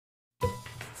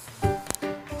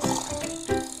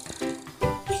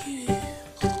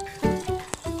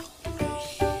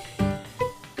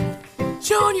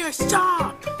Junior,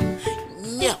 stop!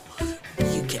 No,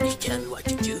 you can't tell me what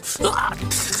to do.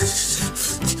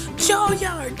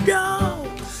 Junior,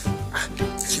 no!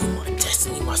 You, my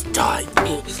destiny must die.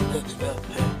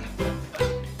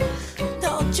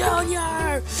 No,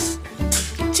 Junior!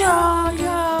 Junior!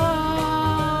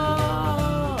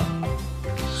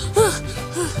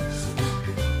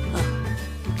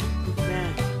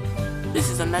 Man, this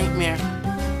is a nightmare.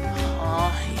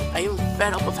 I am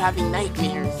fed up of having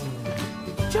nightmares.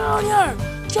 Junior!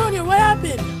 Junior, what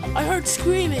happened? I heard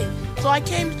screaming, so I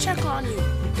came to check on you.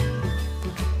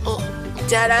 Oh,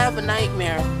 Dad, I have a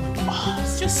nightmare. Oh,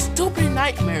 it's just stupid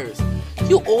nightmares.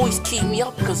 You always keep me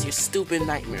up because of your stupid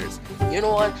nightmares. You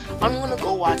know what? I'm gonna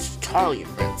go watch Charlie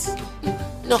and Friends.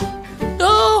 No.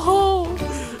 No!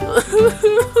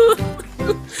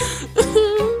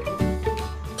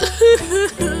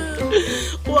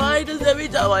 Why does every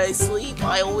time I sleep,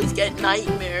 I always get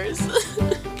nightmares?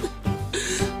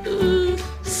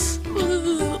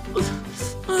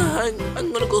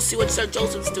 I'm gonna go see what Sir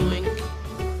Joseph's doing.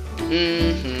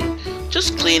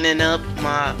 Just cleaning up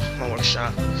my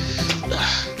workshop. I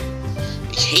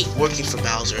hate working for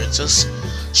Bowser. It just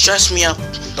stressed me out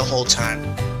the whole time.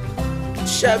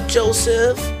 Chef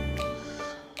Joseph.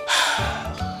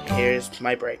 Here's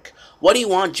my break. What do you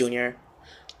want, Junior?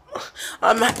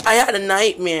 I had a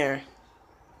nightmare.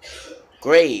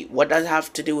 Great. What does that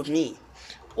have to do with me?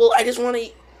 Well, I just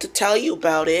wanted to tell you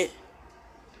about it.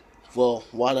 Well,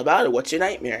 what about it? What's your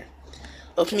nightmare?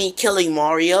 Of me killing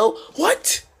Mario.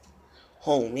 What?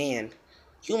 Oh, man.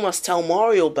 You must tell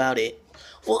Mario about it.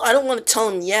 Well, I don't want to tell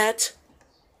him yet.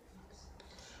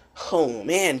 Oh,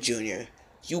 man, Junior.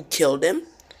 You killed him?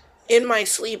 In my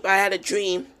sleep, I had a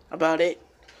dream about it.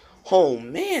 Oh,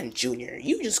 man, Junior.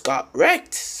 You just got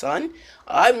wrecked, son.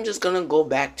 I'm just gonna go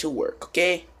back to work,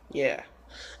 okay? Yeah.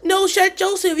 No, Chef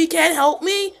Joseph, you can't help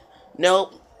me?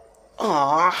 Nope.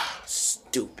 Aw,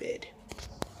 stupid.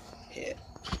 Yeah,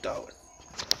 don't.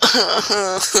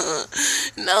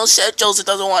 Now Chef Joseph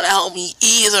doesn't want to help me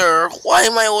either. Why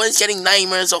am I always getting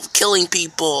nightmares of killing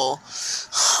people?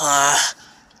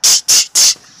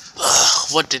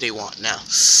 What do they want now?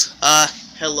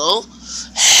 Hello?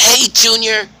 Hey,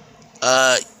 Junior.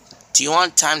 Do you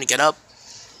want time to get up?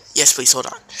 Yes, please, hold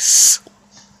on.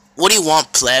 What do you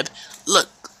want, pleb? Look,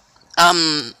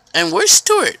 and where's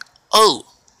Stuart? Oh,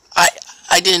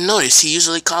 I didn't notice. He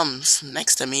usually comes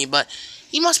next to me, but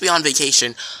he must be on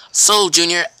vacation. So,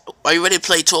 Junior, are you ready to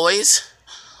play toys?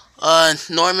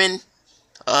 Norman?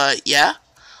 Yeah?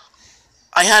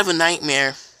 I have a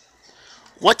nightmare.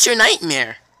 What's your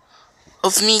nightmare?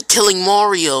 Of me killing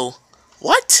Mario.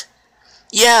 What?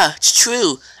 Yeah, it's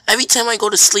true. Every time I go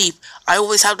to sleep, I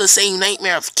always have the same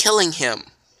nightmare of killing him.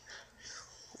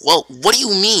 Well, what do you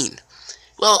mean?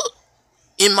 Well,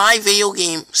 in my video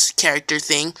games character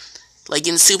thing, like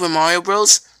in Super Mario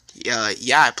Bros.,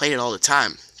 yeah, I played it all the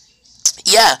time.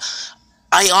 Yeah,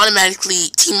 I automatically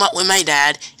team up with my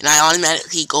dad, and I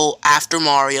automatically go after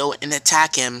Mario and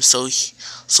attack him, so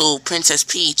Princess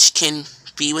Peach can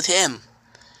be with him.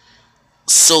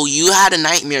 So you had a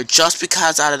nightmare just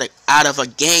because out of a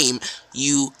game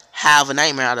you have a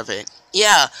nightmare out of it.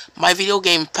 Yeah, my video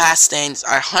game pastimes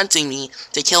are hunting me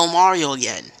to kill Mario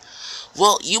again.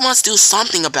 Well, you must do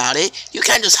something about it. You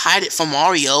can't just hide it from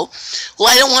Mario. Well,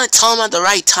 I don't want to tell him at the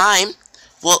right time.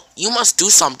 Well, you must do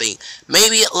something.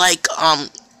 Maybe, like,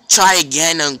 try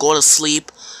again and go to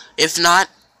sleep. If not,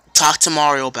 talk to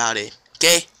Mario about it.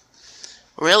 Okay?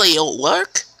 Really, it'll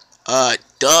work? Duh.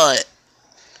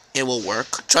 It will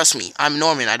work. Trust me, I'm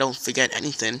Norman. I don't forget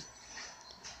anything.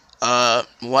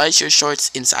 Why is your shorts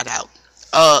inside out?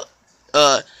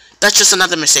 That's just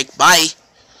another mistake. Bye.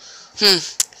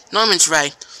 Norman's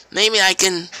right. Maybe I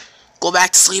can go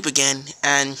back to sleep again,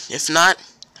 and if not,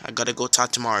 I gotta go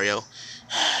talk to Mario.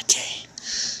 Okay.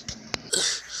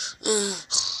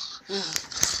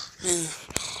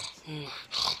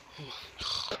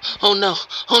 Oh no,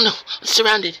 I'm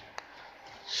surrounded.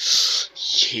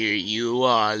 Here you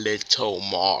are, little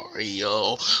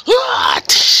Mario.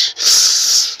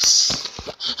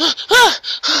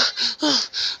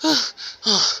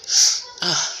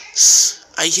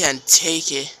 I can't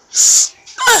take it.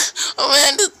 Oh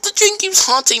man, the dream keeps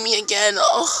haunting me again.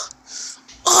 Oh,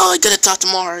 I gotta talk to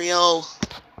Mario.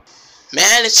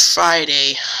 Man, it's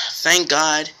Friday. Thank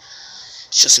God.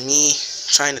 It's just me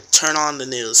trying to turn on the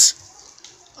news.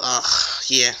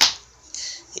 Yeah.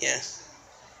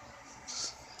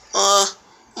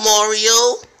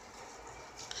 Mario?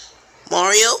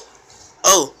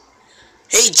 Oh,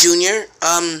 hey, Junior.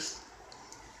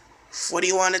 What do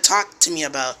you want to talk to me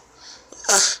about?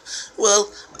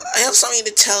 Well, I have something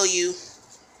to tell you.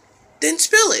 Then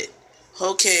spill it.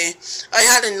 Okay, I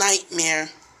had a nightmare.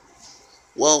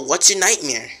 Well, what's your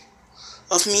nightmare?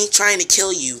 Of me trying to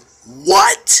kill you.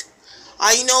 What?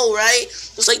 I know, right?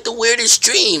 It's like the weirdest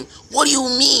dream. What do you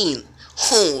mean?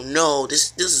 Oh no,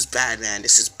 this is bad, man.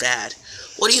 This is bad.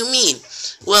 What do you mean?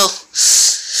 Well,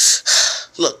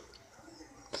 look,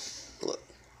 look.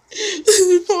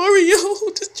 Mario,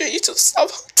 just you just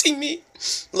stop hunting me.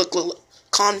 Look.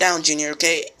 Calm down, Junior.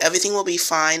 Okay, everything will be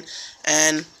fine,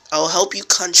 and I'll help you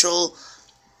control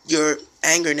your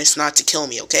angerness not to kill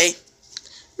me. Okay?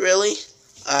 Really?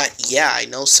 Yeah, I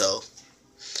know so.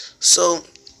 So,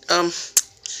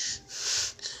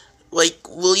 like,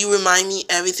 will you remind me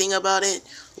everything about it?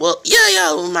 Well, yeah,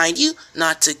 I'll remind you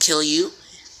not to kill you.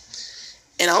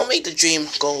 And I'll make the dream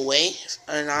go away,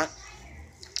 or not.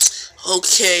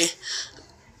 Okay.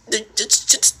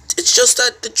 It's just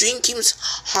that the dream keeps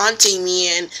haunting me,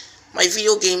 and my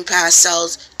video game past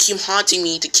selves keep haunting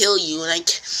me to kill you, and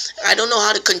I don't know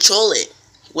how to control it.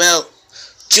 Well,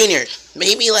 Junior,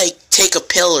 maybe, like, take a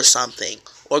pill or something,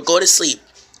 or go to sleep.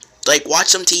 Like, watch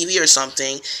some TV or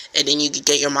something, and then you can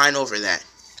get your mind over that.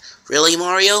 Really,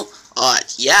 Mario?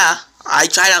 Yeah. I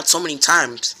tried out so many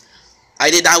times. I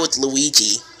did that with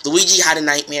Luigi. Luigi had a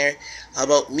nightmare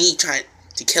about me trying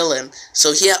to kill him,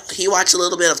 so he watched a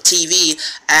little bit of TV,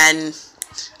 and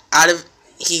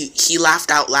he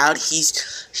laughed out loud.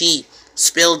 He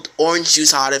spilled orange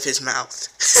juice out of his mouth.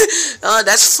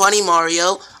 That's funny,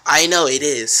 Mario. I know it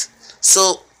is.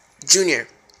 So, Junior,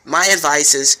 my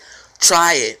advice is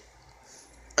try it.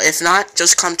 If not,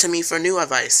 just come to me for new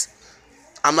advice.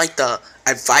 I'm like the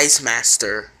advice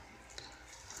master.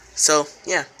 So,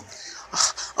 yeah.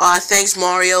 Thanks,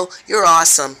 Mario. You're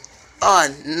awesome.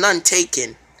 None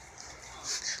taken.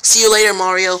 See you later,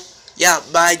 Mario. Yeah,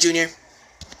 bye, Junior.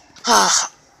 I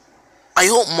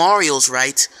hope Mario's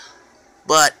right,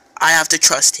 but I have to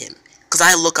trust him, because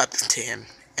I look up to him,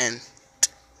 and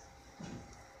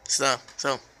so,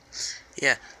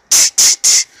 yeah.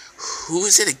 Who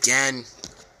is it again?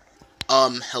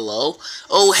 Hello?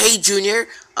 Oh, hey, Junior.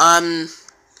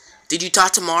 Did you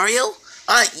talk to Mario?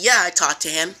 Yeah, I talked to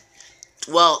him.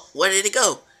 Well, where did it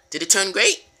go? Did it turn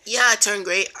great? Yeah, it turned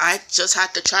great. I just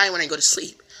had to try when I go to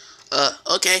sleep.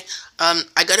 Okay.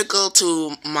 I gotta go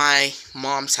to my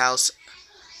mom's house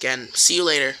again. See you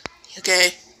later.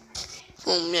 Okay?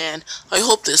 Oh, man. I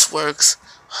hope this works.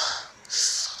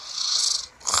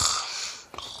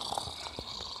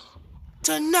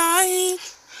 Tonight,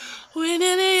 we're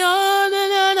nearly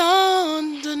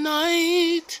on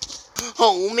tonight.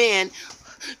 Oh, man.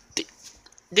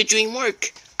 The dream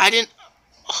worked. I didn't...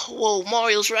 Whoa,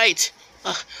 Mario's right.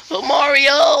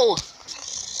 Mario!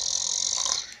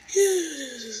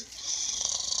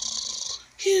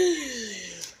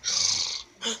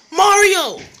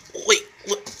 Mario! Wait,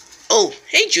 what? Oh,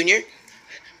 hey, Junior.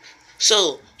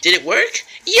 So, did it work?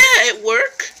 Yeah, it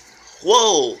worked.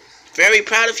 Whoa, very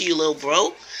proud of you, little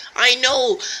bro. I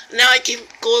know. Now I can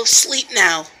go to sleep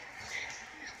now.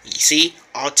 You see?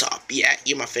 All top. Yeah,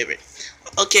 you're my favorite.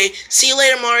 Okay, see you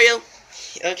later, Mario.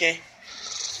 Okay.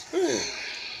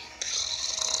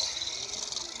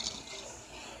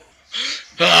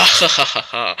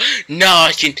 Now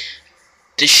I can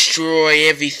destroy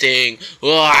everything.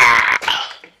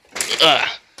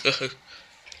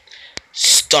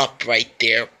 Stop right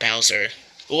there, Bowser.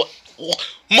 What?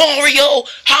 Mario,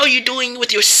 how are you doing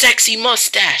with your sexy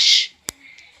mustache?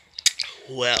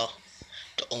 Well,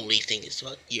 the only thing is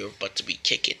what you're about to be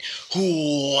kicking.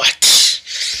 What?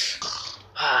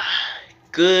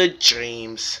 Good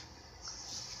dreams.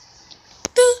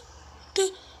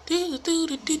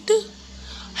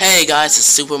 Hey guys, it's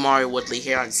Super Mario Woodley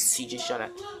here on CJ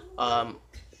Shut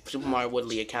Super Mario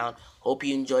Woodley account. Hope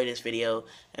you enjoyed this video,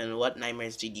 and what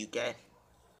nightmares did you get?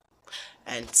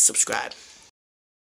 And subscribe.